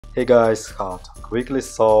Hey guys, how to quickly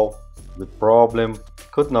solve the problem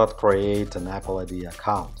could not create an Apple ID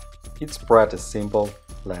account. It's pretty simple,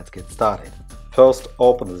 let's get started. First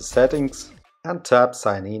open the settings and tap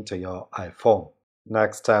sign in to your iPhone.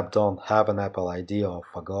 Next tap don't have an Apple ID or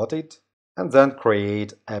forgot it, and then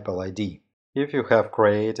create Apple ID. If you have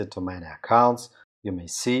created too many accounts, you may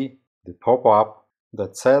see the pop-up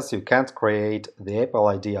that says you can't create the Apple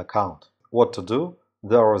ID account. What to do?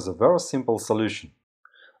 There is a very simple solution.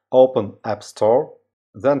 Open App Store,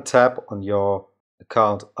 then tap on your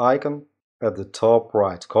account icon at the top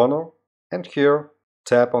right corner, and here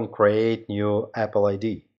tap on Create New Apple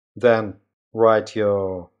ID. Then write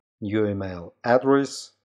your new email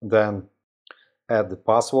address, then add the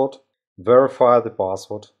password, verify the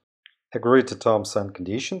password, agree to terms and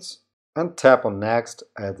conditions, and tap on Next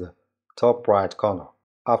at the top right corner.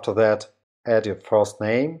 After that, add your first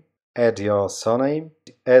name, add your surname,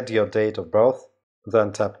 add your date of birth,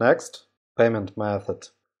 then tap Next, payment method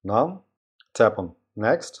None, tap on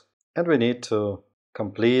Next, and we need to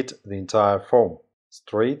complete the entire form.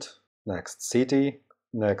 Street, next city,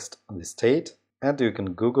 next the state, and you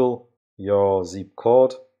can Google your zip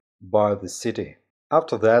code by the city.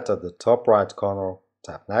 After that, at the top right corner,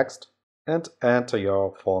 tap Next and enter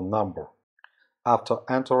your phone number. After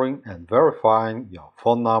entering and verifying your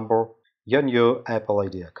phone number, your new Apple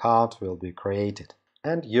ID account will be created,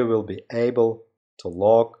 and you will be able to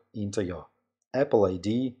log into your Apple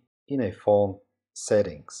ID in a phone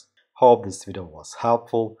settings. Hope this video was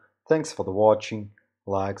helpful. Thanks for the watching.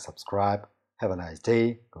 Like, subscribe. Have a nice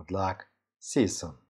day. Good luck. See you soon.